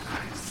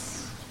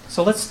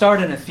So let's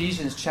start in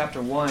Ephesians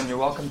chapter 1. You're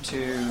welcome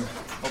to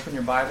open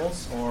your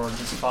Bibles or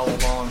just follow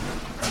along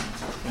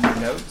in your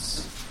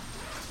notes.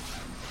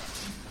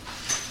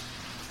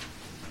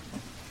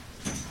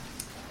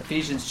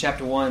 Ephesians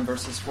chapter 1,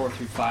 verses 4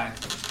 through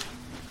 5.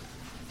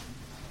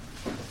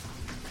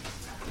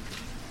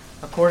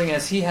 According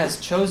as He has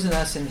chosen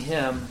us in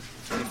Him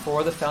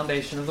before the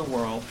foundation of the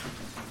world,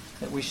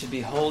 that we should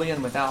be holy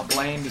and without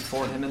blame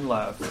before Him in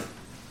love,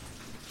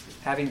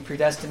 having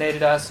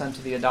predestinated us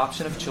unto the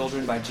adoption of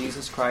children by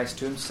Jesus Christ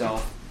to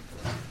Himself,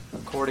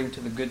 according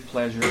to the good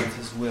pleasure of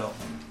His will.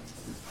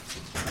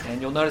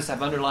 And you'll notice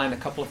I've underlined a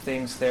couple of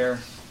things there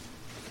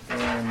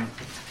in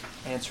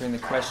answering the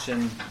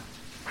question,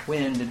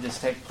 when did this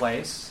take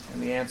place?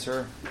 And the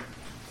answer,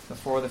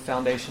 before the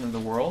foundation of the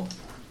world.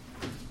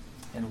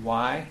 And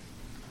why?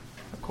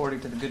 According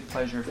to the good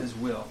pleasure of His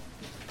will.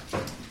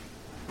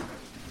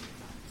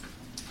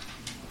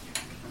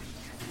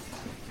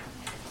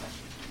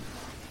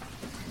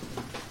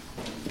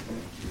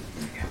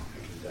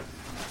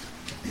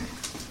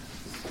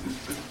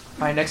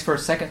 All right, next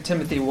verse, 2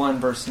 Timothy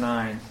 1, verse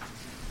 9.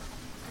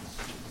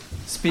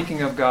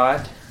 Speaking of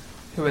God,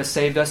 who has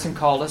saved us and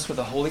called us with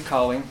a holy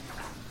calling,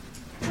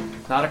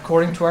 not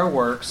according to our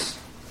works,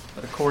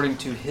 but according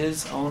to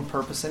His own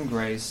purpose and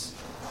grace,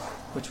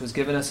 which was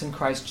given us in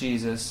Christ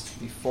Jesus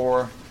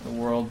before the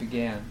world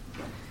began.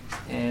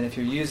 And if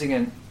you're using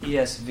an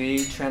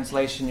ESV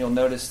translation, you'll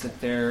notice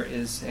that there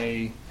is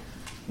a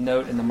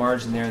note in the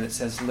margin there that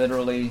says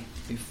literally,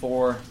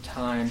 before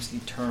times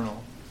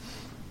eternal.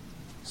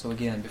 So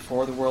again,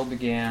 before the world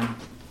began,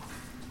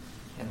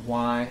 and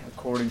why?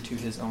 According to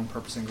His own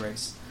purpose and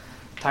grace.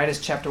 Titus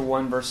chapter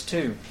 1, verse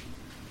 2.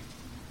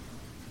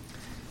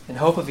 In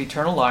hope of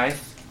eternal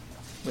life,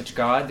 which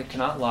God, that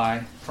cannot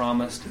lie,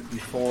 promised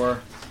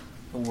before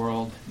the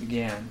world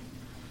began.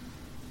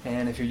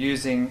 And if you're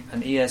using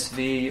an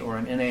ESV or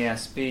an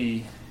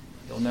NASB,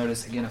 you'll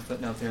notice again a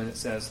footnote there that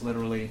says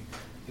literally,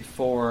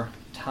 before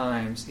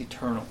times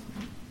eternal.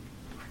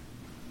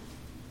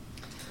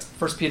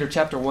 1 Peter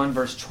chapter 1,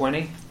 verse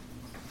 20,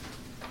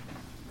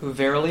 who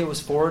verily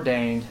was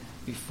foreordained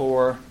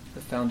before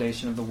the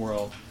foundation of the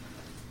world,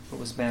 but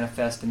was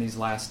manifest in these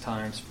last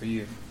times for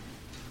you.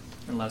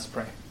 And let's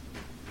pray.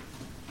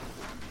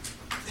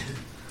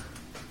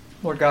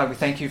 Lord God, we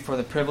thank You for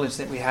the privilege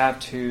that we have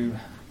to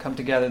come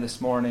together this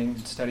morning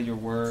and study Your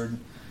Word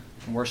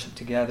and worship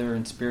together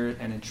in spirit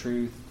and in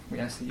truth. We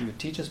ask that You would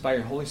teach us by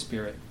Your Holy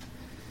Spirit.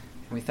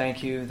 And we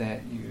thank You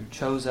that You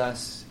chose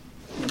us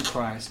in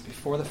Christ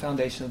before the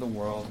foundation of the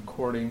world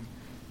according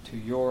to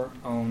Your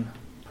own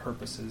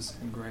purposes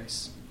and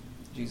grace.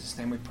 In Jesus'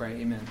 name we pray.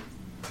 Amen.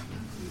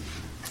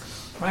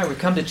 All right, we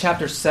come to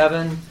chapter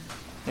 7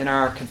 in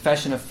our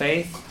confession of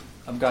faith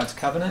of God's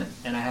covenant,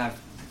 and I have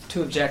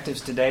two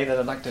objectives today that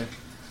I'd like to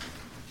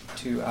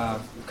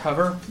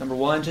cover. Number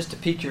one, just to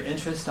pique your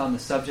interest on the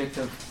subject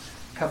of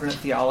covenant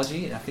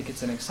theology. I think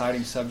it's an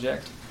exciting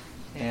subject,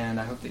 and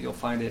I hope that you'll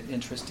find it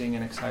interesting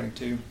and exciting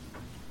too.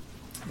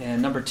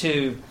 And number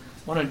two,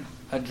 I want to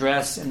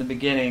address in the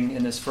beginning,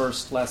 in this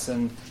first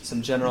lesson,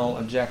 some general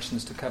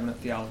objections to covenant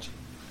theology.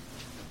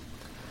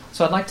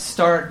 So I'd like to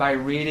start by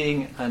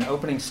reading an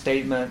opening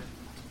statement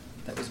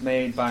that was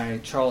made by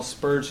Charles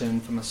Spurgeon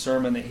from a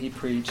sermon that he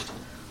preached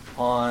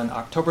on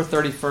October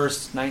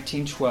 31st,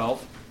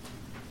 1912.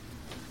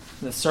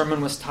 The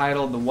sermon was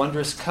titled The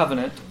Wondrous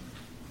Covenant,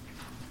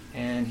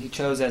 and he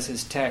chose as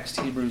his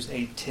text Hebrews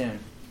 8:10.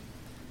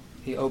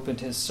 He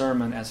opened his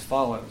sermon as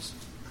follows.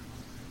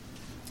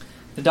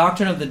 The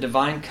doctrine of the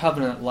divine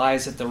covenant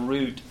lies at the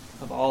root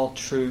of all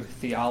true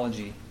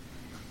theology.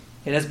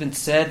 It has been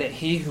said that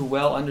he who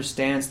well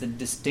understands the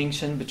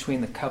distinction between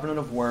the covenant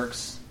of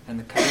works and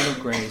the covenant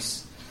of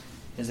grace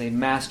is a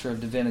master of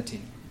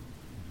divinity.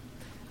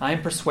 I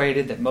am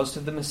persuaded that most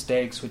of the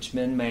mistakes which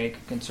men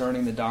make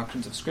concerning the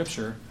doctrines of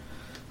Scripture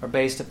are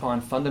based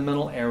upon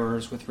fundamental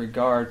errors with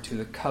regard to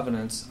the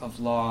covenants of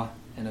law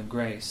and of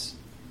grace.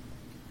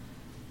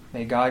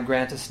 May God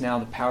grant us now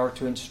the power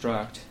to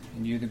instruct,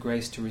 and you the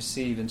grace to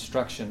receive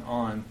instruction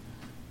on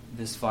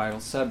this vital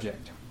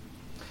subject.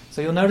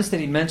 So you'll notice that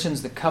he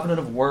mentions the covenant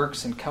of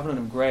works and covenant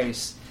of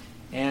grace,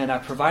 and I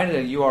provided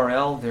a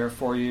URL there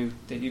for you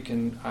that you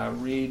can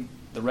read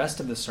the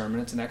rest of the sermon.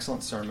 It's an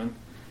excellent sermon,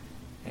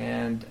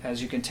 and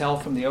as you can tell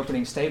from the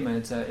opening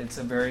statement, it's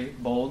a very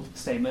bold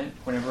statement.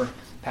 Whenever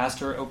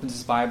pastor opens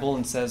his Bible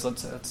and says,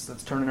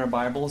 let's turn in our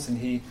Bibles, and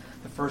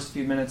the first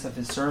few minutes of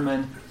his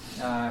sermon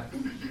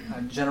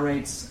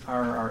generates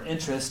our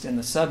interest in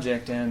the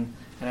subject, and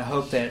I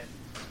hope that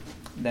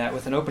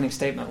with an opening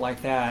statement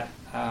like that,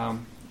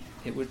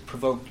 it would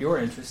provoke your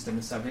interest in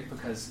the subject,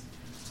 because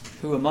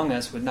who among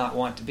us would not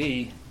want to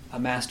be a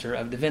master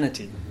of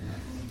divinity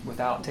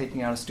without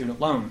taking out a student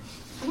loan?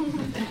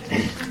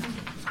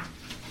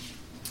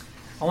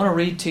 I want to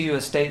read to you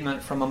a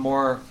statement from a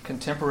more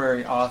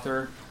contemporary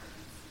author,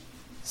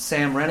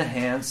 Sam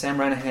Renahan. Sam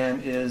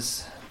Renahan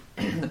is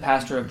the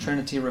pastor of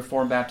Trinity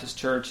Reformed Baptist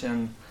Church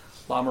in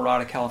La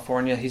Mirada,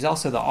 California. He's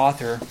also the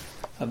author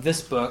of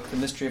this book, The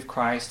Mystery of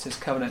Christ, His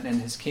Covenant,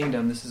 and His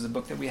Kingdom. This is a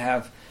book that we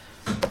have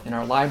in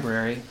our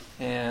library,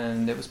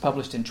 and it was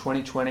published in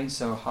 2020,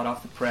 so hot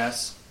off the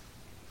press,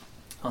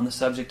 on the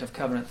subject of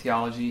covenant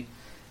theology.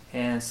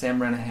 And Sam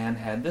Renahan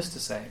had this to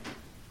say: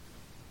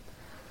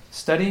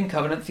 "Studying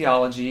covenant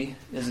theology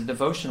is a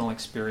devotional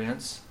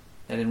experience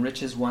that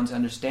enriches one's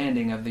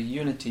understanding of the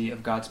unity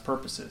of God's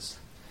purposes,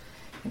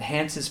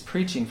 enhances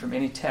preaching from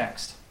any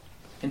text,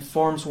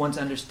 informs one's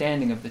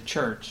understanding of the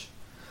church,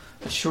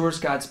 assures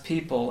God's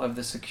people of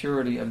the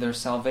security of their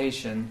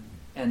salvation,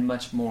 and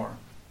much more.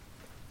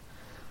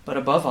 But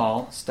above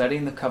all,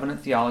 studying the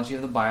covenant theology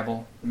of the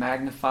Bible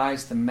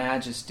magnifies the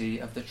majesty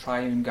of the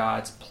triune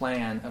God's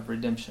plan of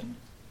redemption.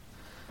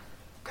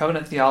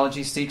 Covenant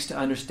theology seeks to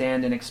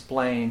understand and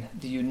explain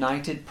the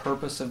united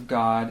purpose of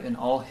God in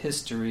all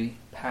history,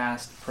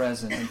 past,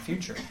 present, and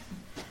future.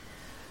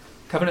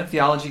 Covenant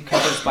theology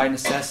covers by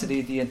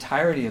necessity the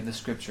entirety of the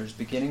Scriptures,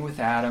 beginning with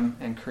Adam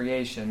and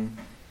creation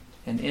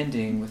and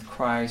ending with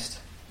Christ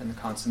and the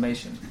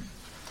consummation."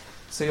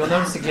 So you'll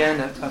notice again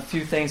a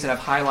few things that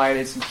I've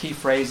highlighted, some key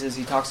phrases.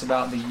 He talks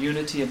about the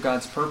unity of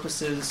God's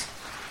purposes,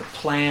 the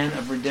plan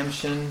of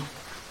redemption,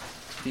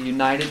 the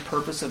united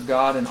purpose of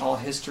God in all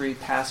history,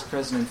 past,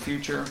 present, and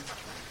future.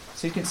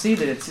 So you can see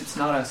that it's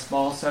not a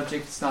small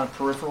subject, it's not a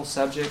peripheral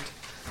subject.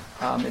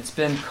 It's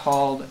been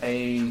called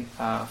a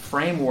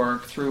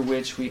framework through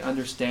which we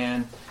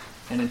understand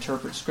and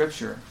interpret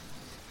Scripture.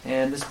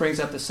 And this brings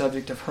up the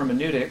subject of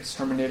hermeneutics.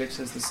 Hermeneutics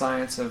is the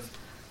science of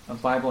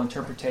Bible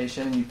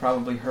interpretation, and you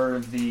probably heard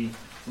of the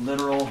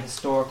literal,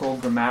 historical,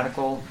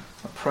 grammatical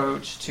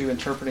approach to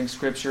interpreting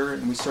Scripture,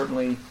 and we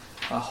certainly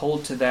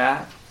hold to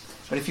that.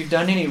 But if you've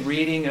done any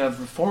reading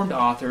of Reformed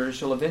authors,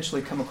 you'll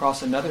eventually come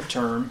across another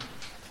term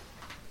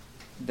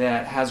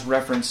that has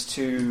reference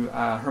to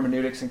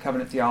hermeneutics and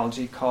covenant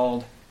theology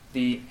called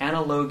the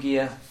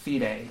analogia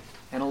fide.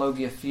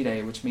 Analogia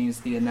fide, which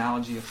means the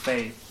analogy of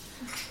faith.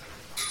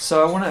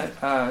 So I want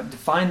to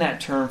define that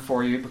term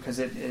for you because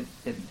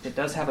it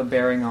does have a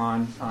bearing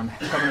on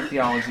covenant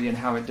theology and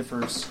how it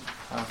differs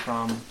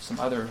from some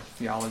other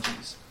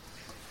theologies.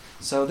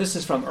 So this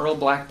is from Earl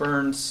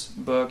Blackburn's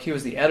book. He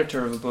was the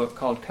editor of a book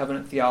called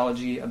Covenant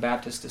Theology, A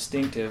Baptist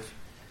Distinctive.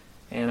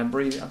 And I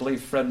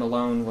believe Fred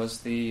Malone was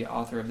the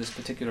author of this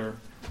particular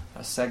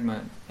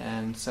segment.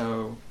 And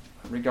so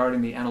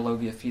regarding the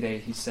analogia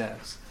fide, he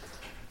says,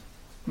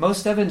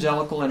 "Most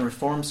evangelical and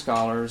Reformed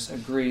scholars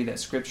agree that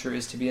Scripture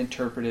is to be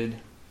interpreted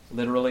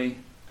literally,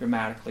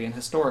 grammatically, and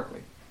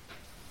historically.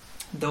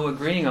 Though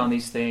agreeing on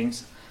these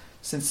things,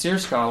 sincere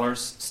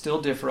scholars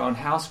still differ on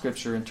how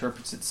Scripture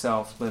interprets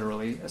itself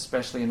literally,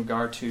 especially in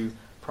regard to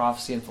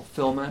prophecy and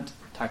fulfillment,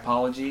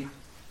 typology,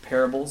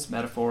 parables,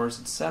 metaphors,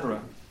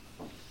 etc.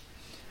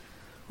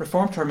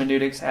 Reformed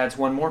hermeneutics adds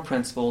one more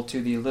principle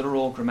to the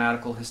literal,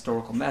 grammatical,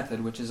 historical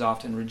method, which is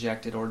often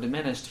rejected or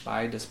diminished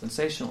by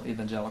dispensational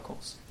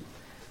evangelicals.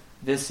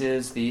 This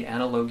is the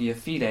analogia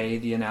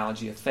fide, the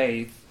analogy of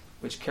faith,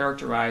 which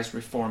characterized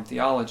Reformed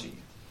theology.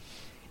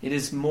 It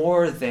is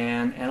more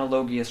than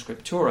analogia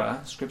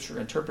scriptura, Scripture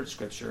interprets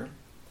Scripture.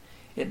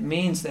 It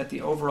means that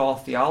the overall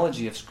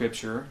theology of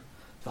Scripture,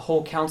 the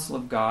whole counsel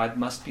of God,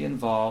 must be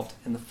involved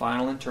in the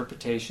final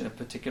interpretation of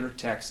particular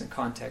texts and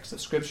contexts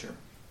of Scripture.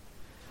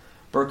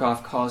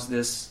 Berkhoff calls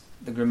this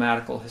the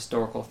grammatical,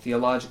 historical,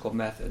 theological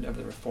method of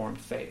the Reformed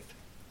faith."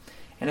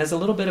 And as a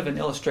little bit of an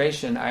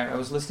illustration, I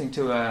was listening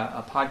to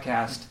a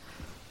podcast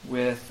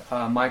with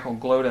Michael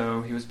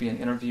Glodo. He was being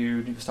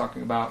interviewed. He was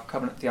talking about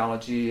covenant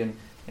theology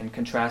and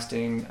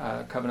contrasting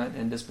covenant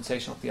and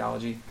dispensational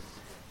theology.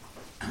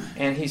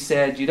 And he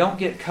said, you don't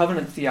get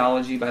covenant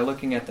theology by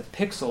looking at the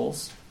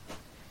pixels.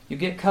 You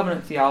get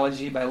covenant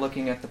theology by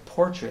looking at the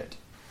portrait.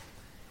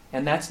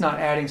 And that's not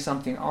adding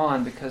something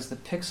on because the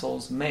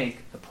pixels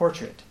make the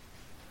portrait.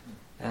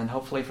 And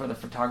hopefully for the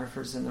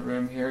photographers in the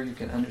room here, you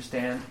can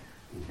understand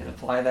and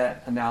apply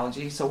that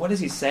analogy. So what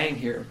is he saying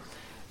here?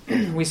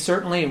 We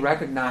certainly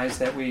recognize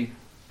that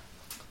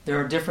there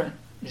are different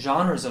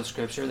genres of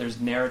Scripture. There's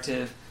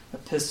narrative,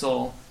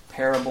 epistle,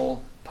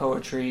 parable,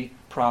 poetry,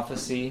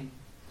 prophecy.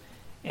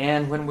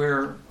 And when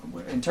we're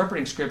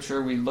interpreting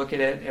Scripture, we look at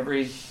it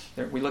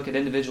we look at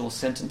individual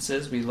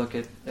sentences, we look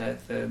at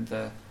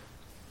the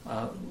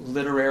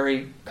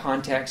literary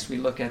context, we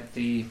look at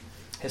the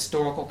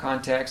historical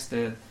context.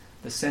 The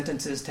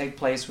sentences take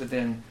place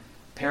within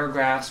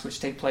paragraphs, which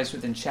take place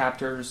within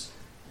chapters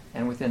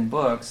and within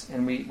books,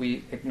 and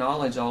we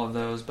acknowledge all of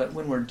those. But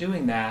when we're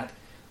doing that,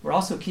 we're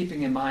also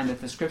keeping in mind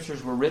that the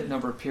Scriptures were written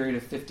over a period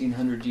of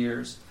 1,500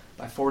 years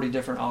by 40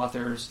 different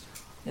authors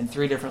in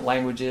 3 different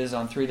languages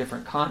on 3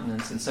 different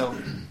continents. And so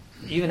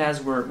even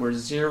as we're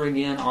zeroing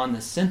in on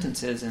the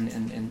sentences and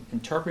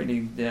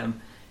interpreting them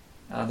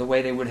the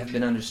way they would have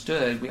been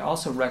understood, we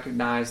also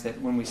recognize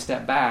that when we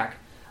step back,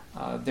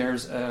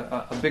 there's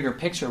a bigger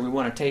picture. We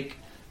want to take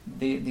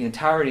the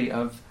entirety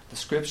of the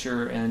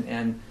Scripture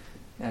and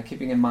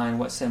keeping in mind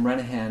what Sam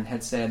Renahan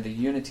had said, the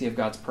unity of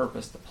God's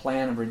purpose, the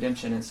plan of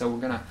redemption. And so we're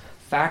going to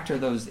factor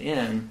those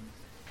in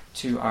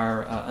to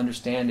our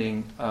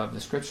understanding of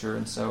the Scripture.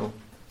 And so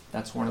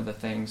that's one of the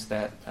things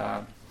that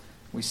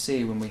we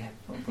see when we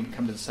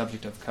come to the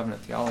subject of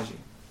covenant theology.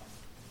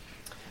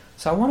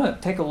 So I want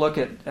to take a look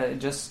at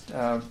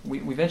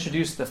we've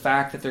introduced the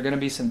fact that there are going to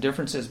be some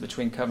differences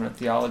between covenant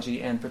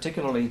theology and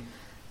particularly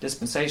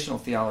dispensational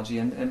theology.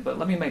 But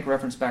let me make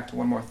reference back to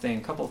one more thing,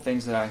 a couple of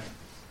things that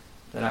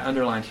I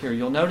underlined here.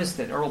 You'll notice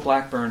that Earl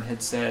Blackburn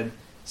had said,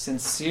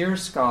 sincere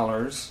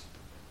scholars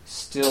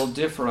still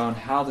differ on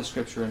how the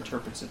Scripture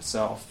interprets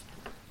itself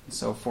and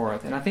so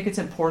forth. And I think it's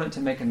important to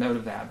make a note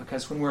of that,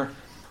 because when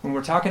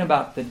we're talking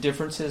about the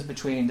differences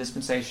between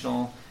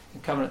dispensational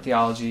and covenant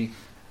theology,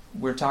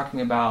 we're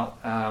talking about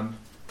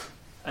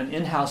an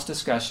in-house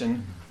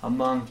discussion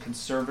among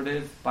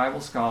conservative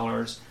Bible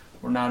scholars.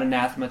 We're not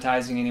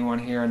anathematizing anyone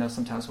here. I know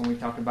sometimes when we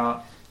talk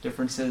about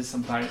differences,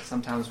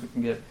 sometimes we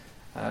can get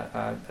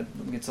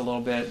gets a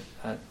little bit.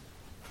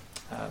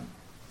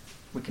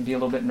 We can be a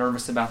little bit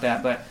nervous about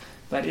that,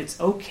 but it's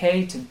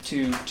okay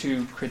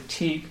to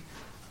critique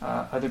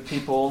other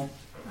people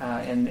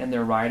and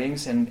their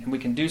writings, and we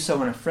can do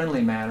so in a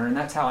friendly manner, and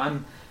that's how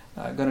I'm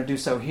going to do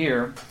so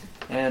here.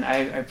 And I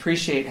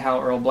appreciate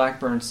how Earl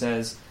Blackburn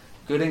says,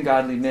 good and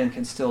godly men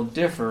can still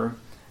differ,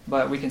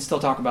 but we can still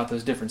talk about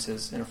those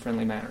differences in a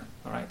friendly manner.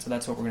 All right, so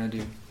that's what we're going to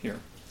do here.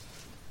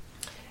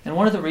 And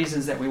one of the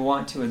reasons that we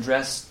want to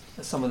address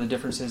some of the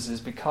differences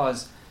is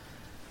because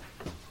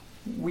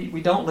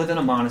we don't live in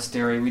a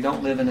monastery, we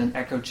don't live in an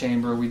echo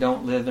chamber, we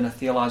don't live in a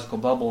theological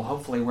bubble,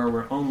 hopefully, where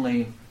we're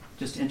only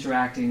just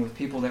interacting with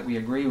people that we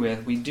agree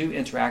with. We do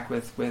interact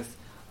with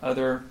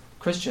other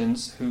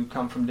Christians who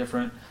come from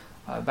different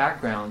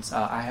backgrounds.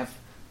 I have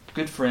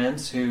good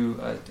friends who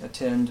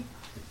attend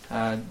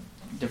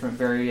different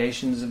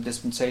variations of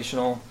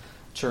dispensational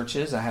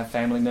churches. I have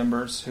family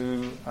members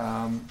who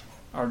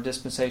are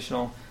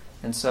dispensational,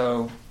 and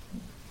so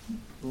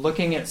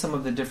looking at some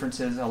of the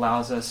differences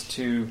allows us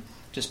to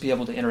just be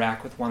able to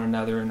interact with one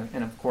another,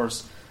 and of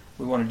course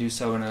we want to do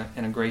so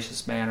in a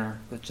gracious manner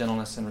with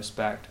gentleness and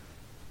respect.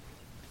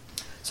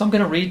 So I'm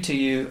going to read to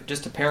you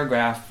just a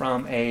paragraph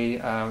from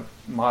a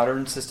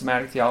modern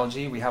systematic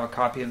theology. We have a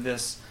copy of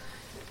this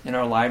in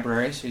our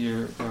library, so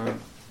you're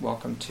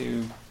welcome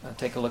to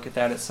take a look at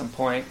that at some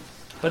point.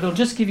 But it'll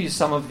just give you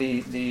some of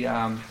the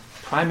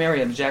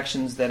primary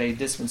objections that a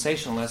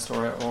dispensationalist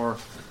or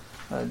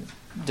a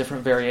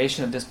different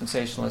variation of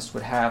dispensationalists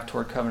would have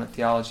toward covenant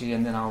theology,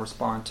 and then I'll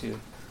respond to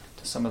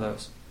some of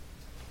those.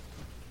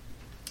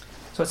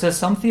 So it says,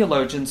 some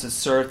theologians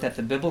assert that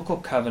the biblical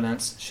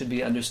covenants should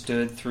be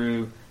understood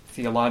through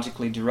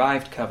theologically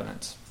derived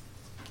covenants.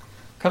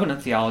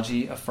 Covenant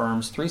theology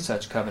affirms three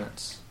such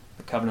covenants: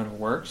 the covenant of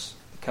works,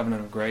 the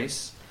covenant of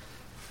grace,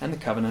 and the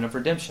covenant of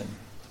redemption.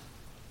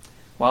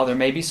 While there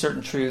may be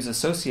certain truths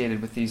associated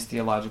with these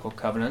theological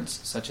covenants,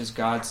 such as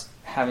God's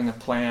having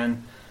a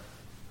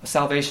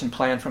salvation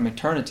plan from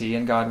eternity,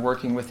 and God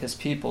working with His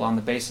people on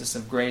the basis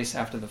of grace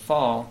after the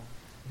fall,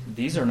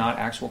 these are not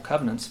actual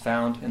covenants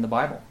found in the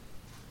Bible.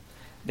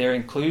 Their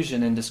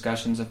inclusion in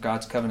discussions of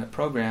God's covenant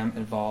program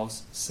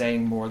involves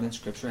saying more than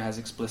Scripture has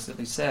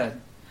explicitly said,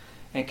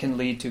 and can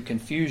lead to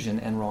confusion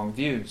and wrong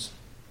views.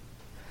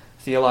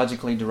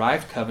 Theologically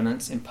derived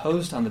covenants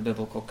imposed on the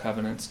biblical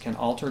covenants can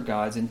alter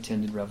God's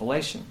intended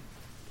revelation.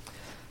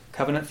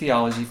 Covenant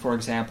theology, for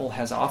example,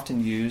 has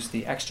often used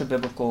the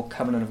extra-biblical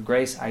covenant of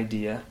grace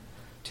idea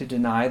to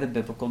deny the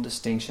biblical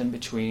distinction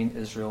between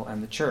Israel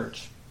and the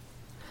church.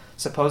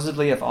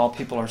 Supposedly, if all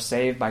people are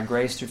saved by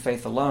grace through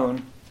faith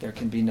alone, there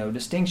can be no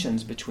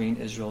distinctions between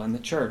Israel and the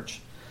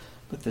church.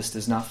 But this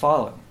does not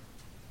follow.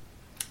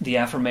 The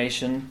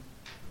affirmation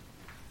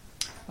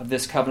of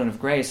this covenant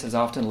of grace has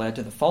often led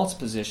to the false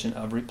position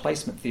of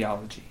replacement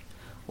theology,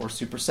 or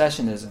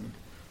supersessionism,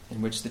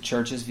 in which the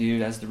church is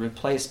viewed as the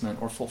replacement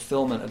or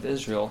fulfillment of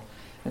Israel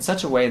in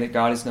such a way that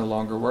God is no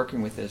longer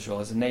working with Israel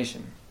as a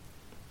nation.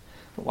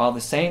 But while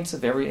the saints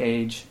of every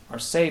age are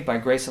saved by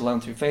grace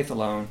alone through faith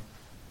alone,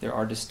 there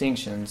are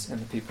distinctions in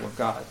the people of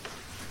God.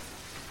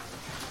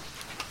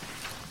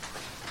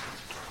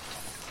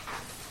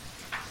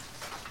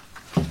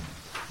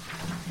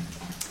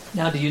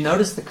 Now, do you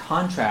notice the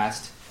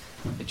contrast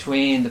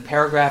between the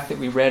paragraph that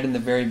we read in the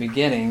very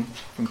beginning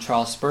from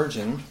Charles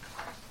Spurgeon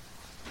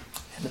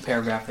and the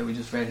paragraph that we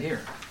just read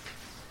here?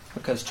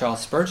 Because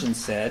Charles Spurgeon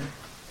said,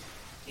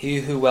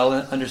 "He who well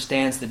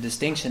understands the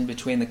distinction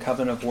between the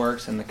covenant of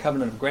works and the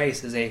covenant of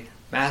grace is a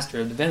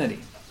master of divinity."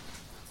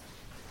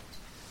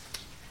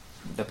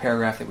 The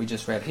paragraph that we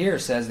just read here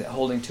says that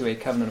holding to a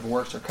covenant of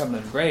works or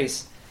covenant of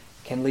grace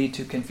can lead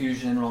to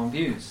confusion and wrong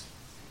views.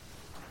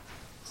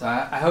 So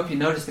I hope you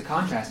notice the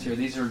contrast here.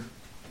 These are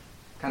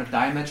kind of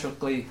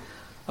diametrically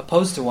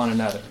opposed to one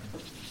another.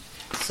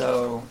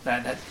 So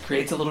that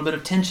creates a little bit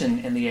of tension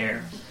in the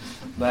air.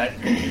 But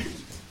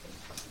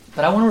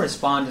I want to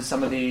respond to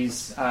some of these,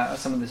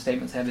 some of the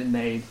statements that have been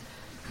made,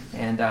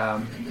 and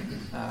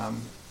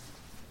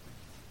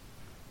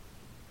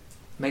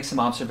make some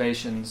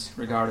observations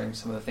regarding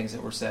some of the things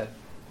that were said.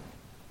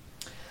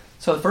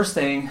 So the first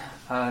thing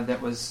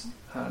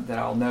that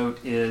I'll note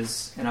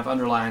is, and I've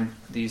underlined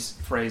these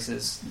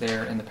phrases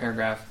there in the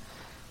paragraph,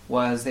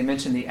 was they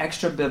mentioned the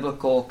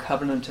extra-biblical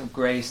covenant of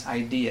grace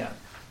idea.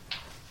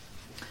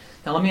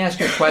 Now let me ask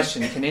you a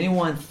question. Can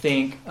anyone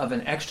think of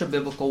an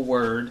extra-biblical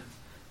word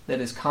that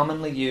is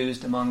commonly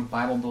used among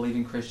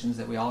Bible-believing Christians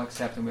that we all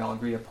accept and we all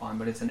agree upon,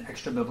 but it's an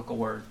extra-biblical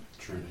word?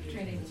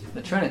 Trinity.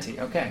 The Trinity,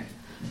 okay.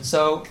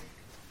 So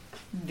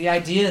the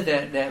idea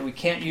that we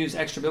can't use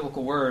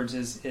extra-biblical words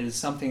is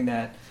something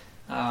that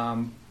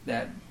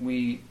that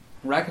we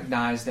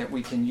recognize that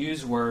we can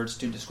use words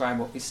to describe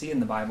what we see in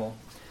the Bible.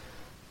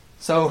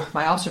 So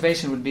my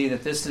observation would be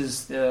that this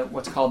is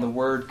what's called the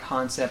word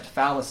concept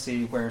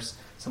fallacy, where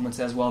someone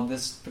says, well,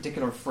 this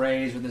particular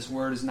phrase or this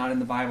word is not in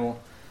the Bible,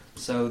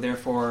 so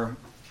therefore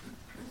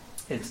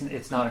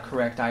it's not a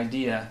correct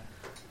idea.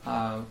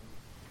 And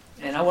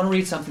I want to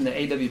read something that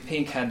A.W.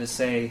 Pink had to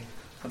say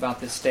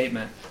about this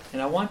statement.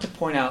 And I want to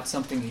point out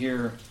something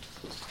here.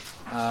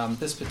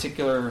 This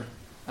particular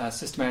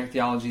systematic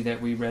theology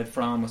that we read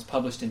from was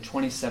published in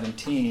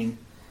 2017,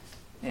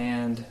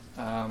 and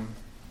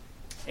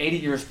 80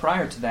 years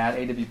prior to that,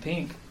 A.W.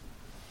 Pink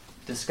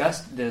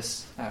discussed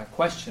this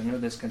question or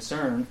this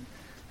concern.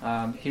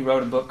 He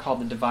wrote a book called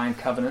The Divine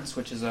Covenants,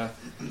 which is a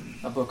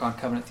book on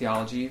covenant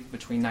theology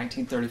between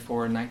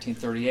 1934 and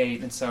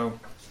 1938. And so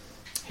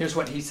here's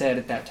what he said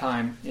at that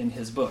time in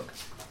his book.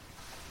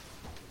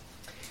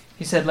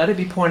 He said, "Let it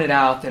be pointed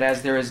out that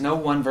as there is no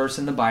one verse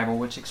in the Bible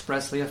which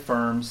expressly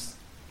affirms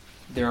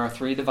there are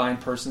three divine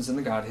persons in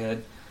the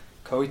Godhead,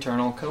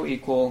 co-eternal,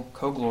 co-equal,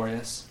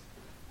 co-glorious,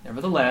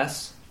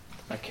 nevertheless,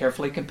 by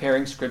carefully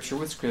comparing Scripture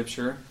with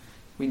Scripture,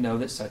 we know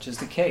that such is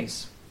the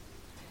case.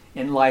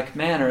 In like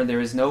manner,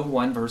 there is no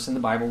one verse in the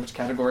Bible which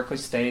categorically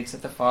states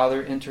that the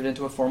Father entered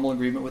into a formal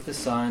agreement with the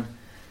Son,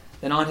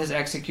 then on his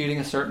executing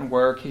a certain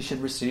work he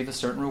should receive a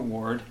certain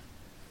reward.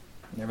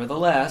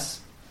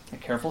 Nevertheless, a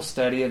careful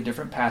study of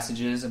different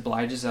passages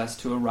obliges us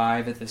to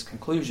arrive at this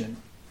conclusion.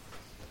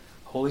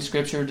 Holy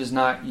Scripture does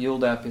not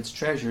yield up its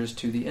treasures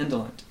to the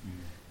indolent,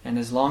 and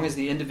as long as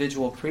the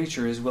individual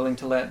preacher is willing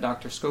to let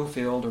Dr.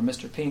 Schofield or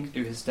Mr. Pink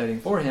do his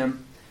studying for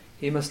him,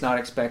 he must not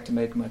expect to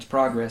make much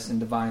progress in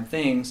divine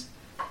things.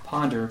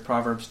 Ponder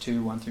Proverbs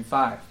 2, 1 through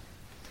 5.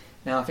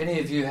 Now, if any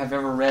of you have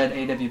ever read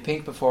A.W.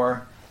 Pink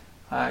before,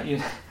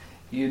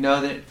 you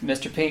know that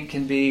Mr. Pink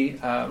can be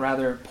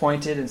rather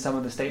pointed in some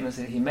of the statements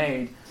that he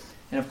made.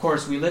 And of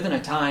course, we live in a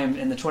time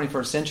in the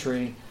 21st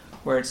century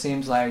where it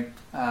seems like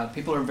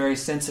people are very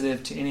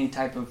sensitive to any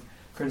type of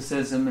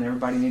criticism, and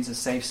everybody needs a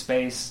safe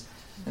space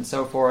and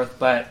so forth.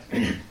 But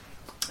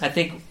I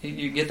think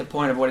you get the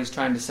point of what he's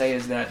trying to say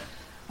is that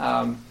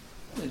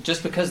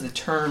just because the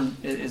term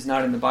is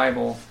not in the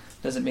Bible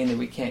doesn't mean that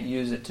we can't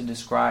use it to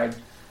describe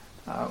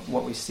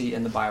what we see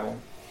in the Bible.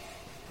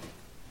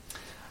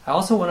 I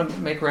also want to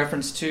make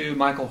reference to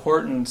Michael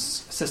Horton's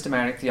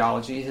systematic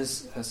theology.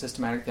 His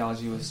systematic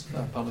theology was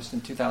published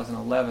in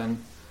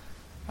 2011.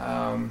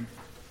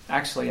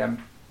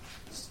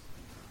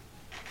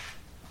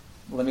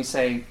 Let me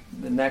say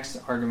the next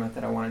argument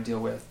that I want to deal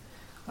with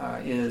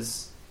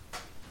is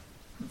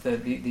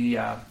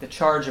the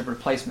charge of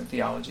replacement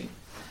theology.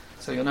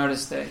 So you'll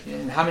notice that,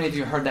 and how many of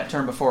you heard that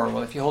term before?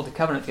 Well, if you hold to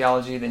covenant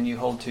theology, then you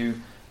hold to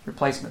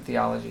replacement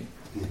theology.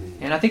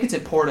 And I think it's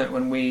important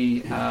when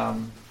we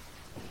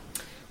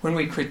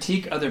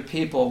critique other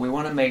people, we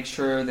want to make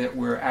sure that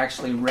we're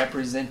actually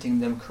representing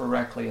them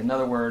correctly. In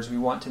other words, we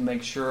want to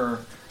make sure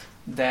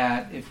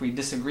that if we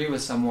disagree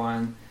with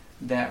someone,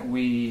 that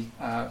we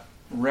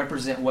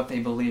represent what they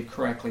believe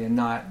correctly and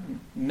not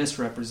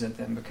misrepresent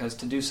them, because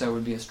to do so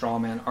would be a straw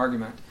man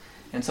argument.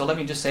 And so let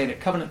me just say that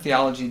covenant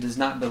theology does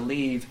not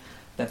believe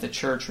that the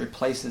church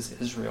replaces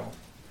Israel.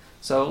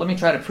 So let me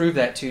try to prove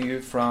that to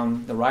you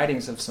from the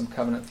writings of some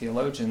covenant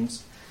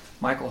theologians.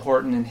 Michael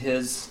Horton, in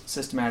his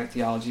systematic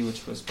theology,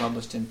 which was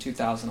published in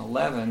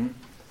 2011,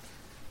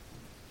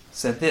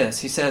 said this.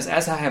 He says,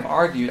 "As I have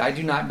argued, I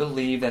do not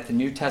believe that the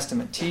New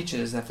Testament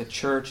teaches that the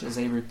church is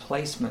a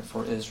replacement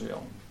for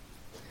Israel,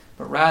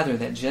 but rather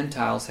that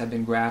Gentiles have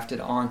been grafted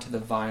onto the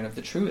vine of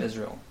the true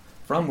Israel,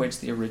 from which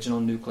the original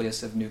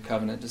nucleus of New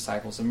Covenant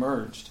disciples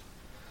emerged.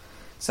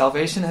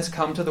 Salvation has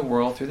come to the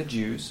world through the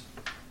Jews.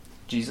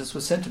 Jesus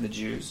was sent to the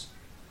Jews.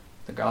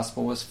 The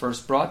gospel was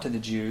first brought to the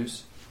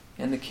Jews,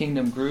 and the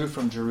kingdom grew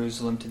from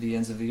Jerusalem to the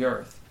ends of the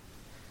earth.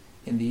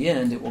 In the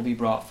end, it will be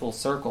brought full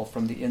circle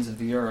from the ends of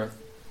the earth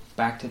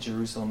back to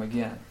Jerusalem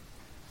again."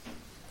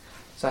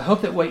 So I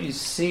hope that what you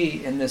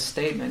see in this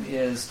statement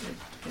is,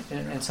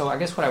 and so I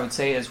guess what I would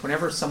say is,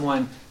 whenever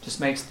someone just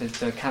makes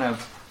the kind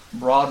of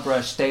broad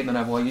brush statement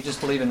of, well, you just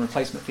believe in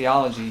replacement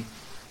theology,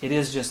 it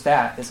is just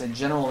that. It's a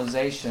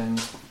generalization.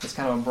 It's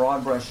kind of a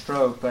broad brush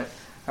stroke, but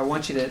I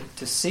want you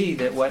to see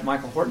that what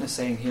Michael Horton is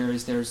saying here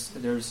is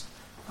there's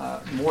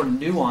more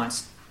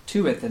nuance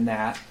to it than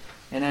that.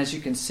 And as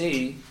you can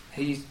see,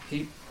 he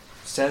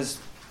says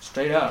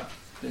straight up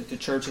that the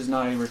church is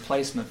not a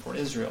replacement for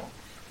Israel.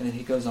 And then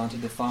he goes on to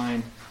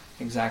define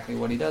exactly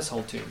what he does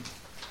hold to.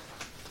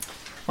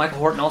 Michael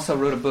Horton also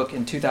wrote a book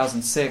in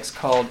 2006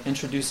 called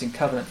Introducing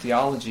Covenant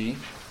Theology.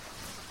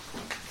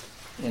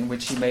 in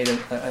which he made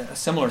a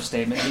similar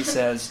statement. He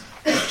says,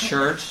 "The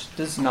church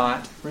does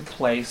not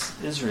replace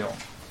Israel."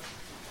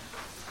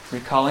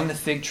 Recalling the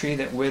fig tree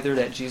that withered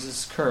at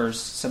Jesus' curse,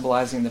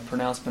 symbolizing the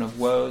pronouncement of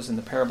woes in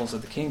the parables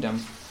of the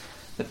kingdom,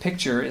 the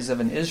picture is of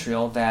an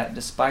Israel that,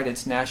 despite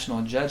its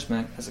national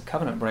judgment as a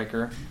covenant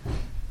breaker,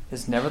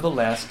 is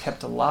nevertheless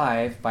kept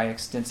alive by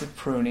extensive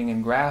pruning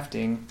and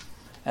grafting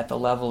at the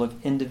level of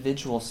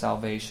individual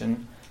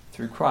salvation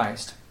through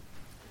Christ.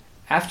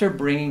 After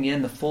bringing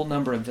in the full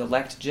number of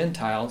elect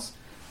Gentiles,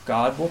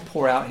 God will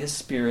pour out His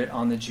Spirit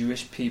on the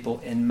Jewish people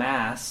in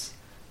mass,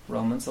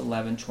 Romans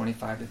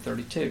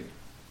 11:25-32.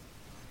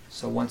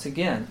 So once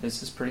again,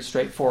 this is pretty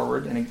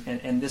straightforward,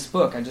 and this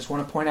book, I just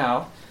want to point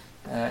out,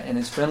 in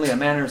as friendly a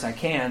manner as I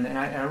can, and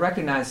I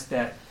recognize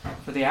that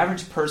for the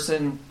average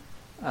person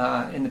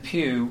in the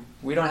pew,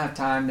 we don't have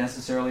time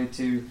necessarily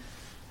to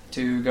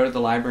go to the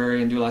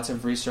library and do lots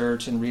of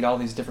research and read all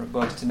these different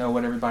books to know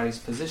what everybody's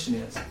position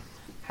is.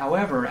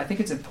 However, I think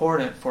it's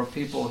important for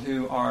people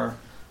who are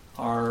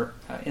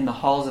in the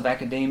halls of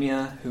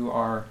academia, who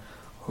are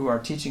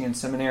teaching in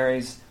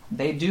seminaries.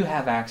 They do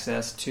have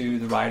access to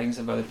the writings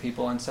of other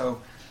people, and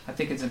so I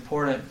think it's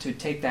important to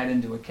take that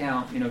into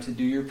account, to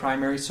do your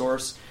primary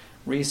source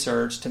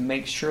research to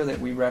make sure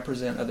that we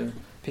represent other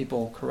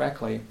people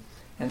correctly.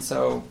 And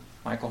so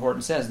Michael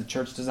Horton says the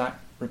church does not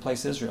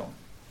replace Israel.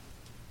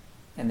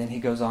 And then he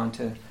goes on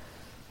to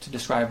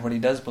describe what he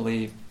does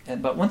believe.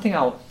 But one thing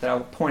that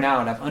I'll point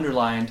out, I've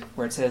underlined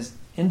where it says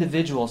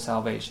individual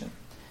salvation.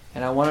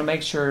 And I want to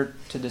make sure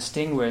to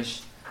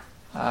distinguish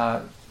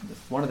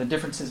one of the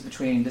differences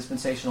between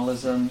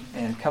dispensationalism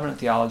and covenant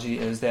theology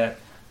is that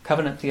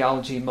covenant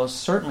theology most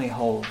certainly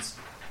holds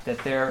that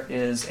there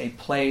is a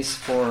place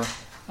for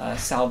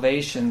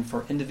salvation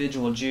for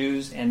individual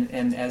Jews,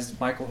 and as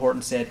Michael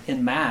Horton said,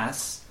 in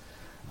mass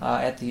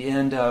at the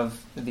end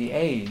of the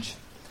age.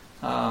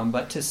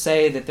 But to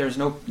say that there's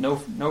no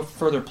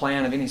further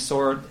plan of any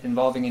sort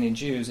involving any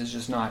Jews is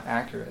just not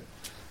accurate.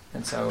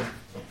 And so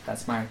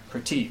that's my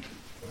critique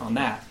on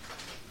that.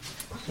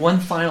 One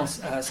final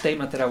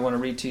statement that I want to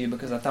read to you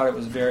because I thought it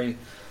was very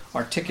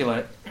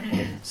articulate.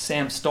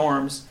 Sam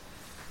Storms,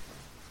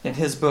 in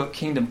his book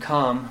Kingdom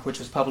Come, which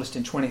was published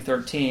in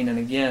 2013, and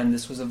again,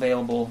 this was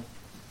available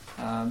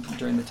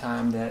during the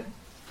time that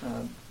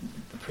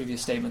the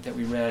previous statement that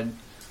we read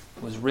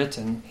was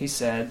written, he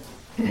said,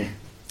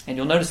 and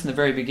you'll notice in the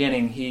very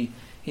beginning, he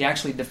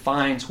actually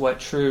defines what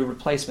true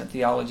replacement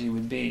theology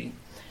would be.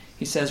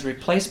 He says,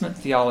 replacement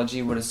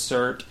theology would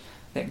assert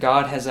that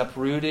God has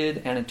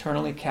uprooted and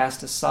eternally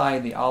cast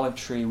aside the olive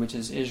tree, which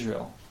is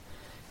Israel,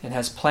 and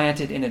has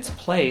planted in its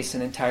place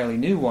an entirely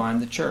new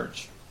one, the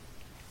church.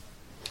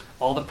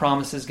 All the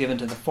promises given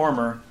to the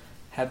former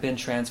have been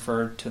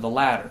transferred to the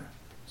latter.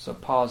 So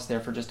pause there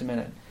for just a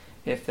minute.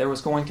 If there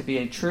was going to be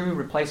a true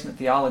replacement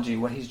theology,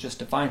 what he's just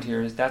defined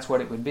here is that's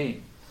what it would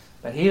be.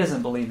 But he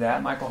doesn't believe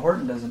that. Michael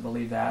Horton doesn't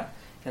believe that.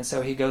 And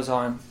so he goes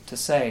on to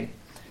say,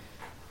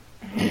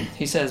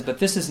 he says, but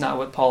this is not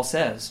what Paul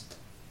says.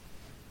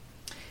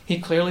 He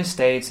clearly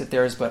states that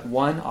there is but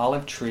one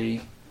olive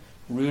tree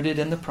rooted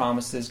in the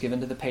promises given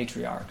to the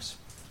patriarchs.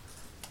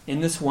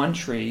 In this one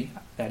tree,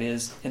 that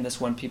is, in this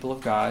one people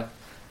of God,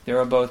 there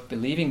are both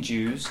believing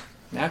Jews,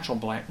 natural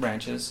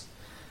branches,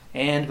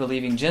 and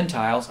believing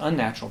Gentiles,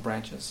 unnatural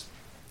branches.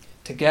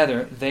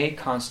 Together, they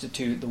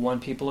constitute the one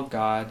people of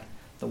God,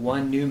 the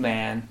one new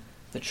man,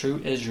 the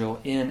true Israel,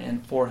 in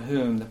and for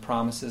whom the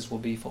promises will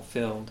be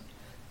fulfilled.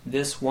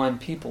 This one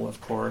people, of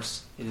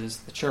course, is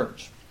the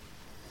church.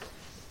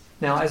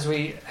 Now, as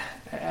we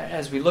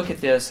look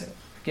at this,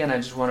 again, I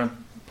just want to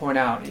point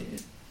out,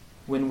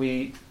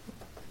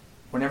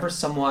 whenever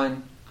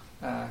someone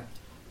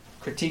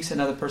critiques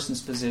another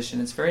person's position,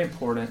 it's very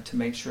important to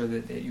make sure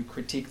that you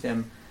critique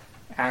them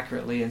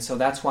accurately. And so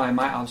that's why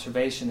my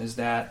observation is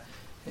that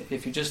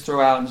if you just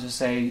throw out and just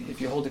say, if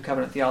you hold a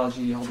covenant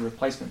theology, you hold a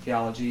replacement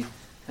theology,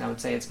 and I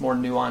would say it's more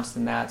nuanced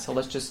than that. So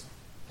let's just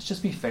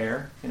be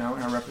fair, in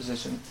our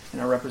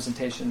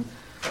representation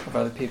of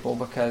other people,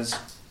 because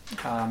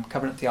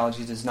covenant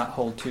theology does not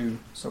hold to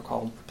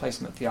so-called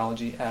replacement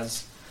theology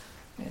as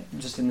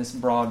just in this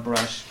broad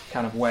brush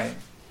kind of way.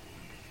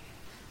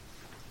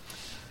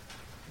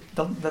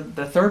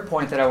 The third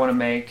point that I want to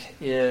make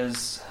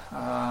is,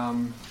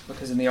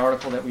 because in the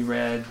article that we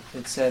read,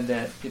 it said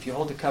that if you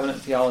hold to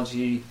covenant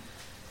theology,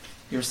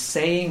 you're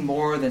saying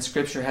more than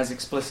Scripture has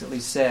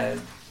explicitly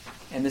said,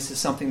 and this is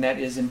something that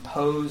is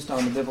imposed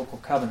on the biblical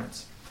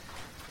covenants.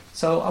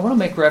 So I want to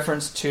make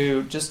reference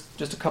to just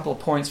a couple of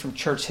points from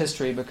church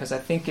history, because I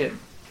think it,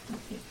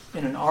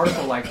 in an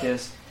article like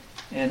this,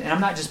 and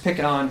I'm not just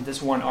picking on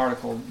this one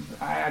article.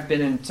 I've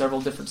been in several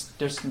different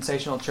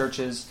dispensational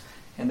churches,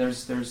 and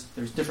there's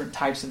different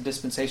types of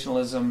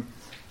dispensationalism,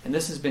 and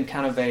this has been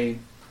kind of a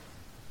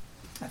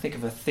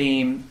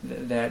theme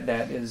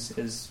that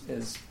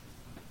is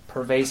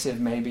pervasive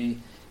maybe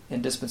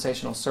in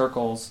dispensational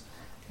circles.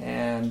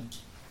 And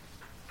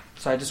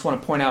so I just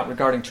want to point out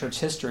regarding church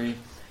history,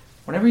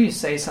 whenever you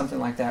say something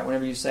like that,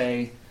 whenever you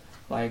say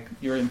like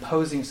you're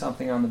imposing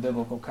something on the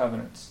biblical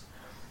covenants,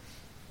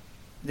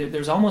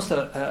 there's almost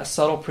a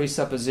subtle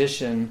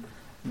presupposition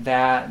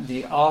that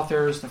the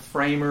authors, the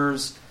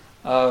framers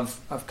of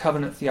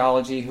covenant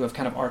theology who have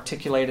kind of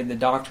articulated the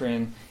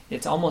doctrine,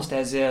 it's almost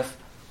as if,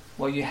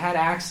 well, you had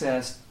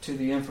access to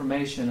the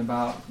information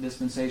about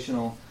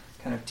dispensational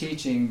kind of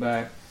teaching,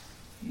 but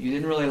you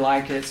didn't really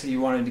like it, so you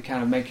wanted to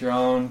kind of make your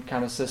own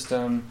kind of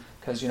system,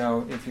 because,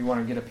 if you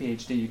want to get a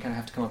PhD, you kind of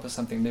have to come up with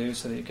something new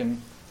so that you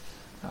can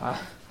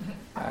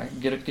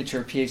get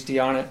your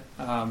PhD on it.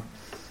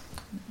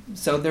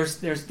 So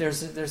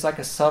there's like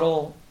a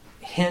subtle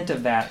hint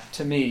of that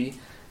to me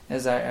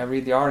as I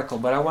read the article,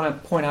 but I want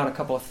to point out a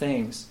couple of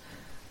things.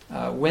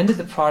 When did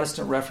the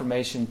Protestant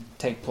Reformation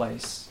take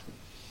place?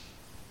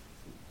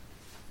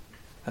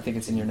 I think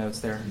it's in your notes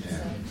there.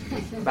 Yeah.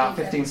 About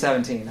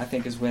 1517, I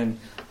think, is when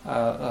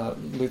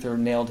Luther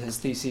nailed his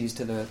theses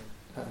to the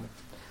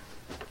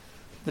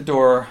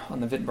door on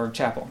the Wittenberg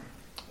Chapel.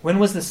 When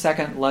was the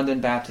Second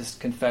London Baptist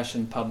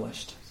Confession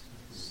published?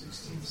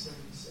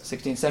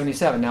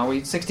 1677. Now,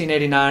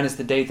 1689 is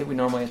the date that we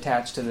normally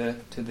attach to the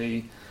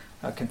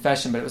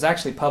confession, but it was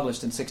actually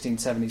published in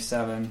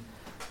 1677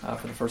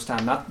 for the first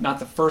time. Not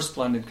the first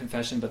London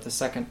Confession, but the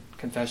second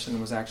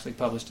confession was actually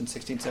published in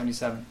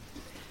 1677.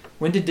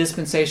 When did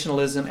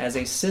dispensationalism as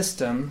a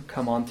system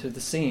come onto the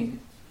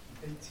scene?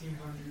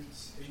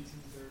 1800s,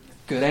 1830.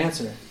 Good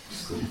answer.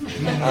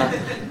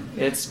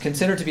 It's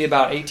considered to be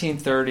about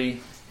 1830,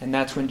 and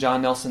that's when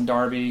John Nelson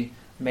Darby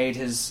made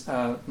his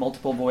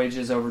multiple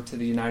voyages over to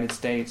the United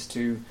States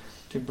to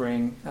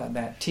bring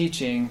that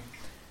teaching.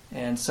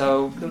 And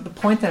so the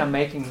point that I'm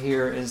making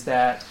here is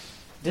that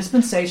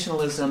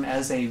dispensationalism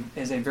as a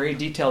very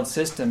detailed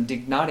system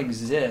did not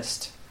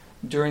exist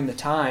during the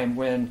time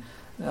when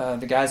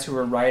the guys who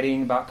were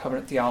writing about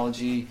covenant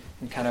theology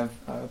and kind of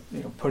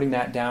putting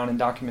that down in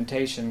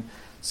documentation.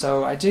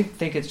 So I do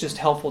think it's just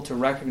helpful to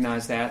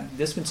recognize that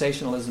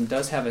dispensationalism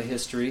does have a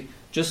history,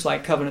 just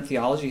like covenant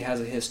theology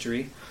has a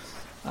history.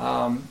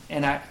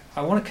 And I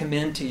want to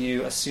commend to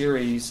you a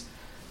series,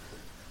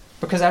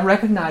 because I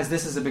recognize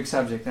this is a big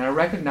subject, and I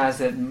recognize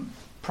that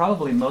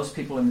probably most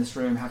people in this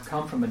room have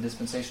come from a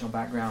dispensational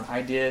background.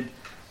 I did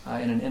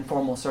in an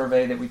informal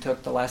survey that we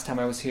took the last time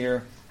I was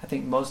here. I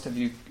think most of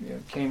you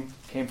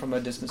came from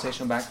a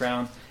dispensational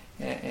background,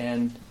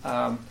 and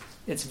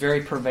it's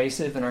very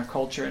pervasive in our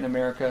culture in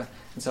America.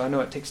 And so I know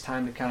it takes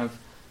time to kind of,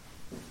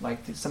 like,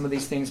 some of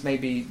these things may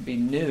be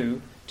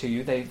new to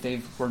you.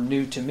 They were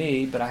new to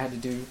me, but I had to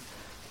do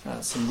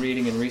some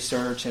reading and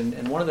research.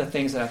 And one of the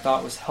things that I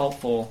thought was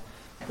helpful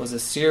was a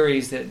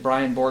series that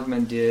Brian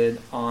Borgman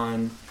did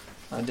on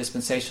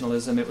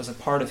dispensationalism. It was a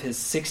part of his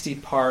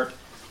 60-part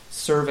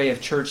survey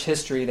of church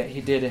history that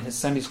he did in his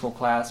Sunday school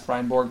class.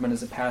 Brian Borgman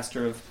is a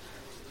pastor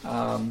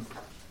of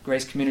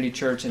Grace Community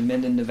Church in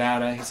Minden,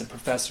 Nevada. He's a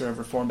professor of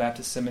Reformed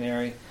Baptist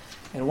Seminary.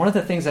 And one of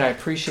the things that I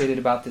appreciated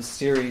about this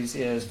series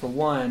is, for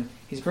one,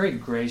 he's very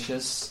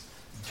gracious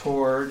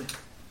toward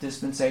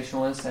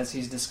dispensationalists as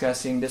he's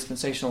discussing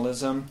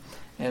dispensationalism.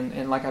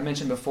 And like I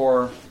mentioned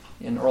before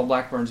in Earl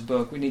Blackburn's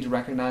book, we need to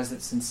recognize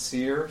that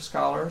sincere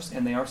scholars,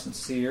 and they are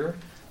sincere,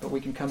 but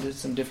we can come to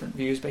some different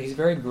views. But he's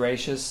very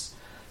gracious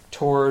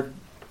toward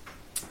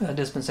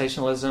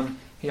dispensationalism.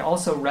 He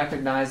also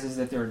recognizes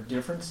that there are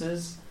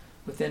differences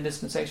within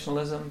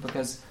dispensationalism,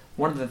 because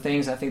one of the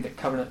things I think that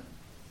covenant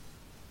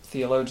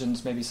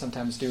theologians maybe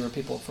sometimes do, or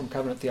people from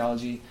covenant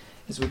theology,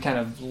 is we kind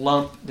of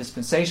lump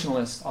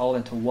dispensationalists all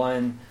into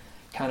one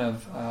kind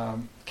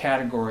of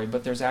category.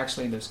 But there's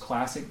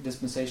classic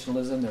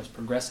dispensationalism, there's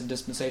progressive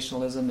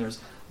dispensationalism, there's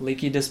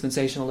leaky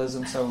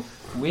dispensationalism. So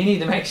we need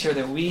to make sure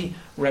that we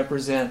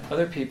represent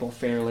other people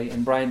fairly,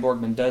 and Brian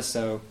Borgman does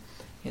so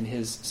in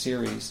his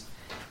series.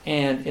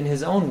 And in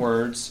his own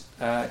words,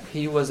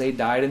 he was a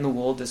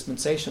dyed-in-the-wool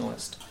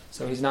dispensationalist.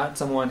 So he's not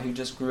someone who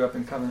just grew up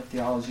in covenant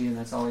theology and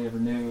that's all he ever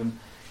knew,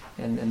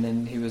 and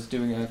then he was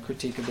doing a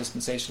critique of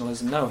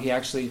dispensationalism. No,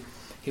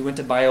 he went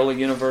to Biola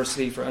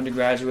University for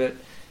undergraduate.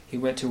 He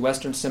went to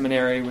Western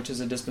Seminary, which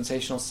is a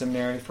dispensational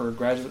seminary for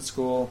graduate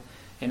school.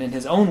 And in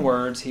his own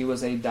words, he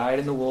was a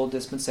dyed-in-the-wool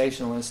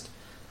dispensationalist,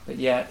 but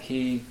yet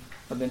he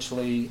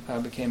eventually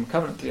became a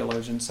covenant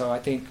theologian. So I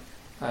think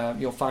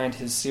you'll find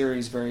his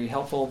series very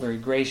helpful, very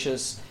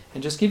gracious,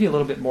 and just give you a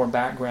little bit more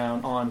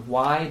background on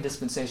why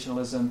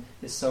dispensationalism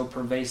is so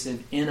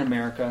pervasive in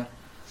America.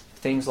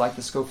 Things like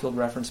the Scofield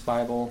Reference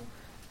Bible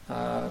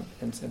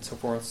and so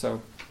forth.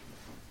 So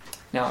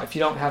now, if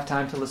you don't have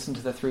time to listen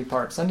to the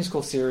 3-part Sunday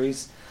school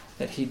series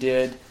that he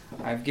did,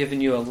 I've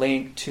given you a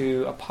link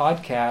to a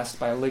podcast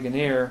by a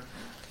Ligonier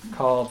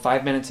called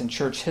 5 Minutes in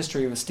Church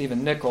History with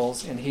Stephen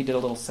Nichols, and he did a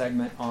little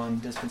segment on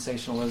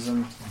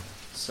dispensationalism.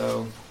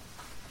 So,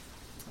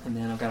 and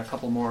then I've got a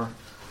couple more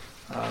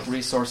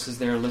resources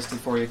there listed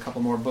for you, a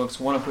couple more books,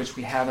 one of which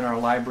we have in our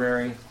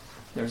library.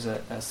 There's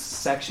a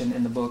section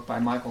in the book by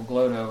Michael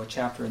Glotto, a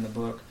chapter in the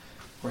book,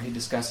 where he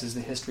discusses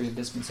the history of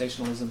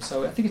dispensationalism.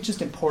 So I think it's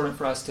just important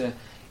for us to,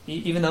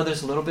 even though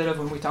there's a little bit of,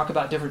 when we talk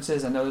about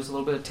differences, I know there's a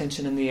little bit of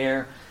tension in the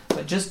air,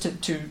 but just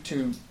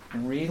to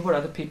read what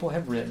other people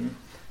have written,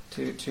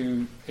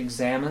 to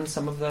examine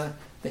some of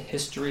the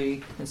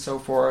history and so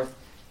forth,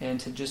 and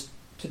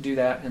to do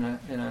that in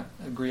a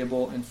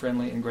agreeable and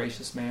friendly and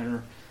gracious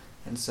manner.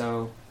 And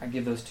so I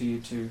give those to you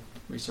to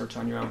research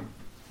on your own.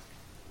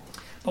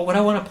 But what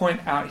I want to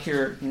point out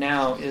here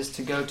now is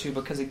to go to,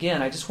 because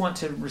again, I just want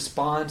to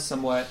respond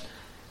somewhat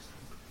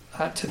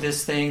to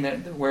this thing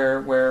that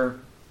where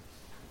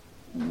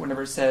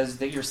whenever it says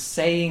that you're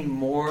saying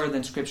more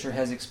than Scripture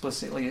has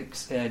explicitly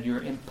said,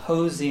 you're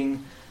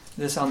imposing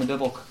this on the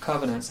biblical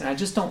covenants. And I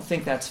just don't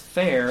think that's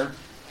fair,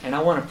 and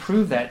I want to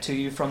prove that to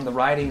you from the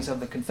writings of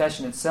the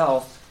confession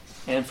itself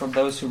and from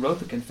those who wrote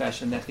the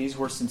confession, that these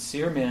were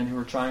sincere men who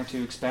were trying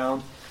to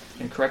expound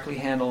and correctly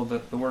handle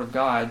the Word of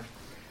God.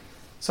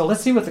 So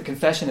let's see what the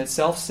confession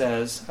itself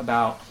says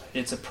about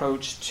its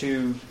approach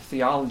to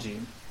theology.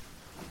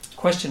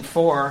 Question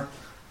 4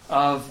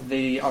 of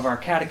our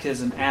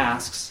catechism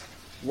asks,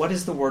 what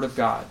is the Word of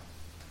God?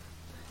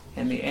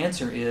 And the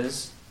answer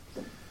is,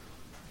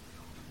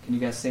 can you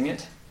guys sing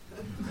it?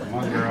 Come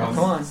on, girls.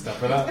 Come on.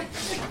 Step it up.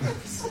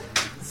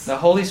 The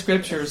Holy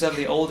Scriptures of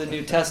the Old and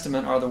New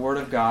Testament are the Word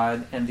of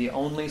God and the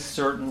only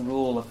certain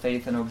rule of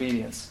faith and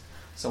obedience.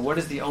 So what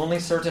is the only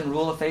certain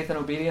rule of faith and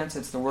obedience?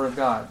 It's the Word of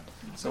God.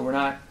 So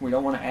we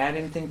don't want to add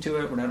anything to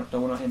it. We don't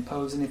want to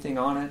impose anything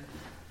on it.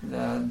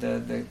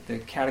 The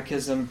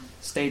Catechism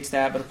states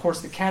that. But of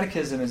course the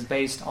Catechism is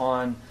based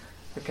on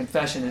the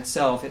confession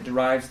itself. It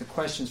derives the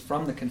questions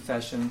from the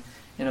confession.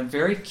 And a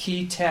very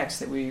key text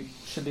that we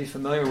should be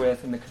familiar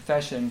with in the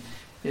confession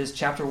is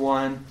chapter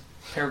 1,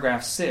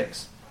 paragraph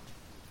 6,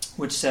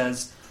 which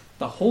says,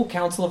 "The whole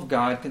counsel of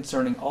God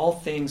concerning all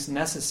things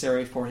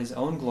necessary for his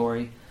own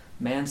glory,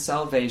 man's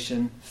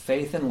salvation,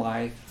 faith, and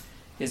life,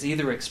 is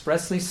either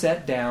expressly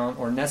set down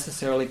or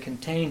necessarily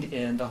contained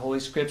in the Holy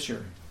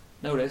Scripture."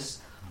 Notice,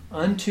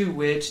 "unto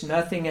which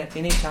nothing at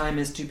any time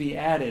is to be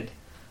added,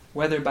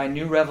 whether by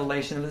new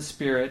revelation of the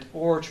Spirit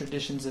or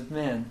traditions of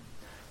men."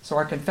 So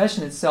our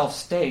confession itself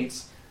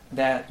states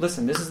that,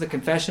 listen, this is the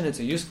confession, it's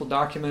a useful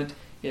document,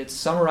 it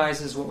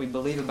summarizes what we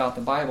believe about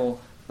the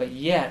Bible, but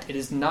yet it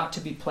is not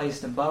to be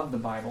placed above the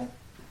Bible.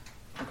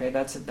 Okay,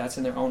 that's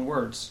in their own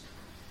words.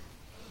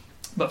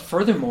 But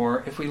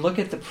furthermore, if we look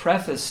at the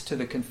preface to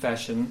the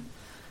confession,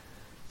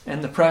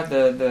 and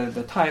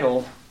the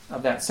title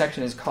of that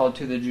section is called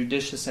 "To the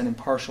Judicious and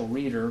Impartial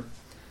Reader,"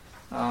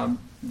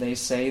 they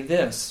say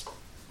this.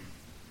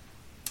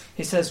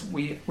 He says,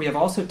 we have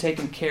also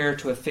taken care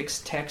to affix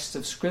texts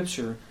of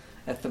Scripture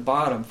at the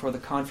bottom for the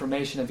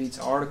confirmation of each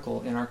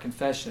article in our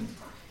confession,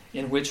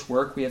 in which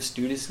work we have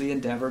studiously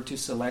endeavored to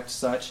select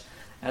such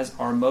as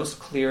are most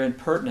clear and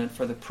pertinent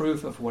for the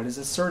proof of what is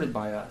asserted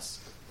by us.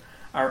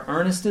 Our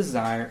earnest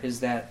desire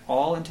is that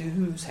all into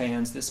whose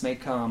hands this may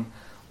come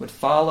would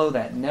follow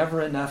that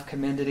never enough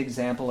commended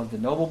example of the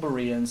noble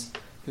Bereans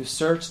who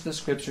searched the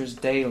Scriptures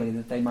daily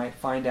that they might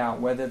find out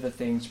whether the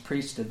things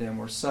preached to them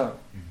were so.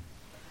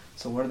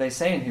 So what are they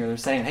saying here? They're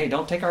saying, hey,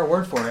 don't take our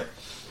word for it.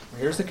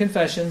 Here's the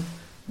confession.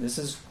 This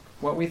is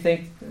what we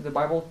think the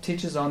Bible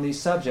teaches on these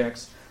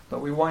subjects,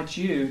 but we want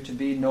you to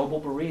be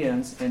noble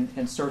Bereans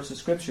and search the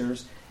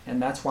Scriptures,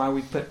 and that's why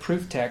we put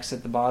proof texts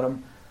at the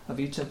bottom of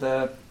each of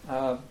the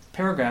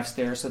paragraphs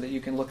there so that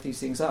you can look these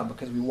things up,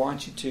 because we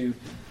want you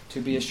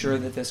to be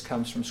assured that this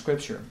comes from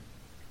Scripture.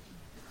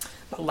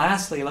 But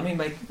lastly, let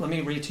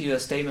me read to you a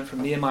statement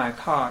from Nehemiah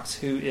Cox,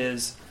 who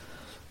is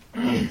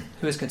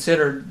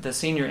considered the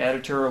senior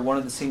editor or one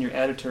of the senior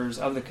editors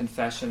of the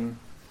confession,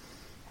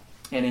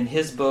 and in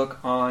his book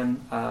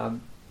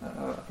on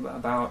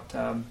about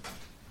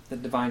the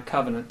divine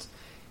covenant,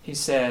 he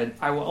said,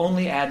 "I will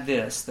only add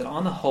this, that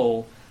on the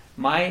whole,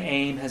 my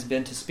aim has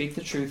been to speak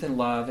the truth in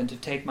love and to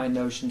take my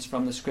notions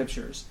from the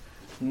Scriptures,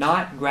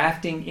 not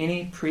grafting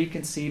any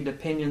preconceived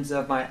opinions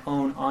of my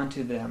own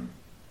onto them.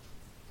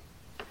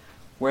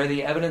 Where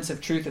the evidence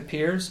of truth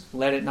appears,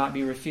 let it not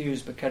be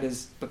refused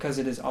because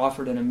it is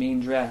offered in a mean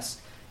dress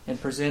and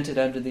presented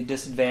under the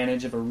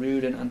disadvantage of a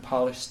rude and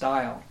unpolished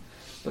style.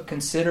 But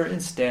consider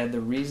instead the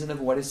reason of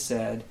what is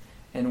said,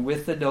 and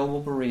with the noble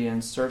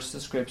Bereans search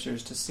the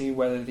Scriptures to see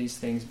whether these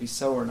things be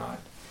so or not.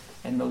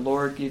 And the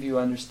Lord give you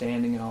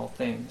understanding in all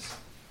things."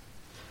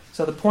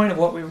 So the point of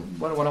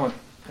what I want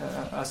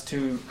us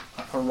to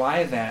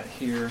arrive at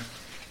here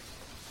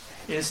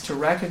is to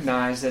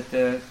recognize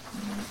that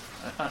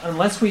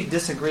unless we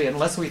disagree,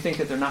 unless we think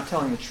that they're not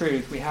telling the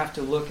truth, we have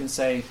to look and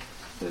say,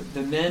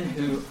 the men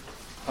who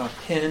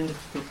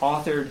who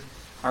authored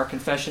our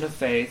confession of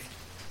faith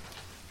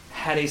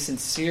had a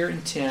sincere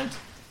intent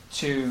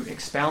to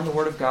expound the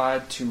Word of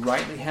God, to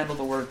rightly handle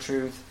the word of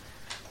truth,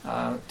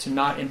 to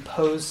not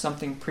impose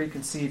something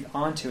preconceived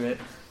onto it.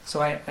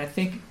 So I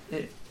think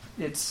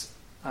it's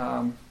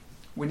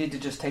we need to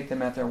just take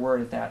them at their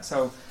word at that.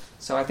 So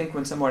I think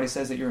when somebody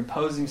says that you're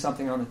imposing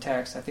something on the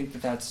text, I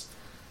think that's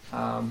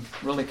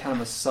really kind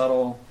of a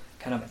subtle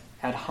kind of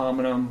ad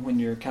hominem when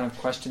you're kind of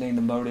questioning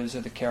the motives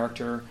or the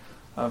character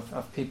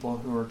of people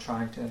who are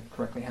trying to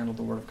correctly handle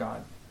the Word of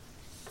God.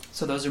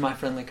 So those are my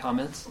friendly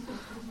comments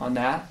on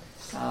that.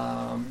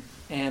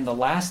 And the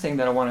last thing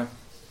that I want to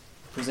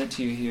present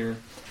to you here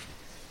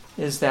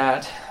is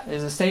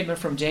a statement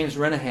from James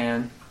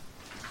Renahan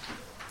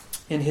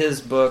in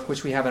his book,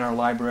 which we have in our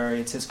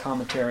library. It's his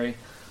commentary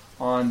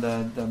on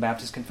the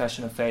Baptist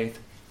Confession of Faith.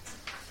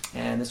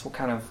 And this will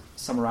kind of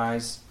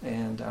summarize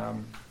and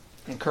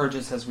encourage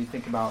us as we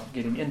think about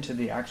getting into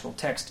the actual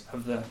text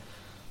of the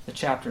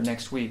chapter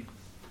next week.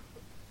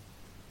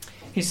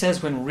 He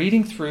says, when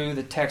reading through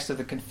the text of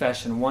the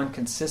confession, one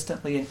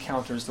consistently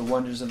encounters the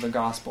wonders of the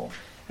gospel.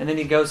 And then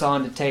he goes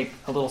on to take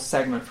a little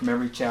segment from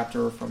every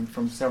chapter, or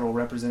from several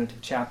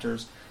representative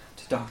chapters,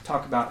 to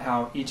talk about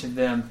how each of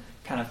them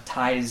kind of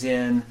ties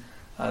in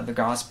the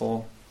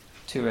gospel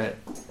to it.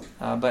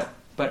 But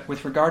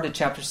with regard to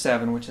chapter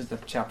 7, which is the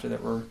chapter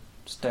that we're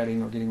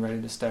studying or getting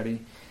ready to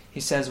study, he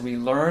says we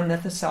learn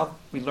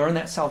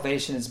that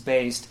salvation is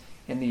based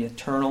in the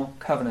eternal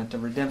covenant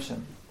of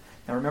redemption.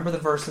 Now remember the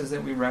verses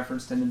that we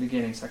referenced in the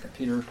beginning, 2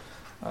 Peter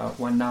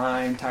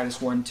 1:9, Titus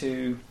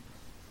 1:2,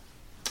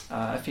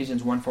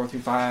 Ephesians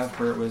 1:4-5,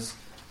 where it was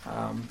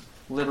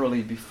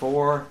literally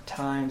before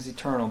times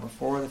eternal,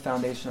 before the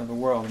foundation of the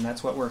world. And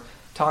that's what we're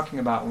talking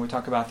about when we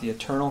talk about the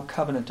eternal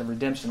covenant of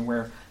redemption,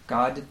 where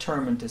God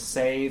determined to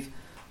save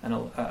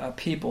a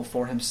people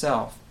for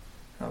himself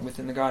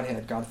within the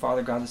Godhead, God the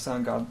Father, God the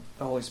Son, God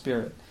the Holy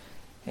Spirit.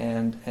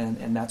 And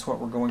that's what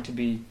we're going to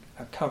be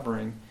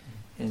covering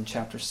in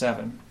chapter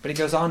 7. But he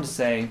goes on to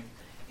say,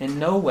 in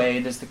no way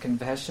does the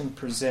confession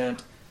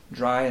present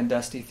dry and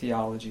dusty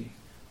theology.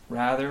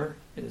 Rather,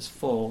 it is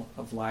full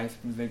of life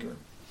and vigor.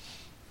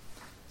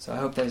 So I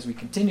hope that as we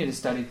continue to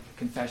study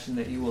confession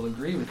that you will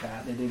agree with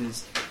that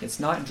it's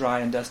not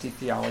dry and dusty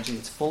theology,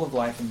 it's full of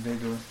life and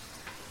vigor.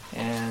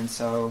 And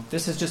so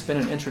this has just been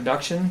an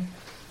introduction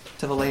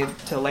to lay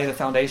the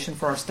foundation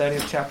for our study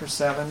of chapter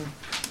 7.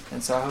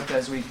 And so I hope that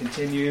as we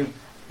continue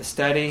the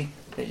study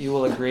that you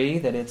will agree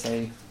that it's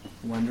a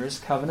wondrous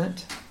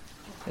covenant,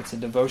 it's a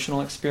devotional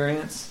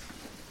experience,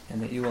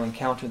 and that you will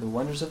encounter the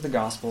wonders of the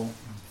gospel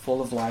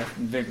full of life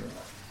and vigor.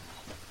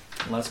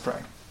 Let's pray.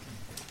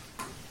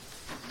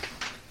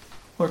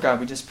 Lord God,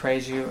 we just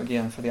praise you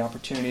again for the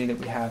opportunity that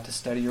we have to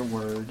study your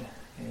word,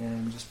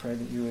 and we just pray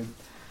that you would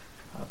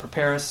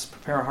prepare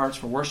our hearts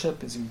for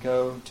worship as we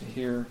go to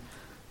hear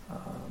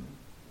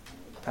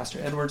Pastor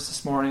Edwards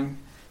this morning,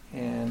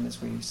 and as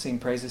we sing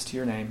praises to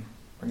your name.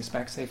 Bring us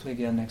back safely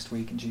again next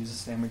week. In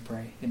Jesus' name we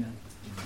pray. Amen.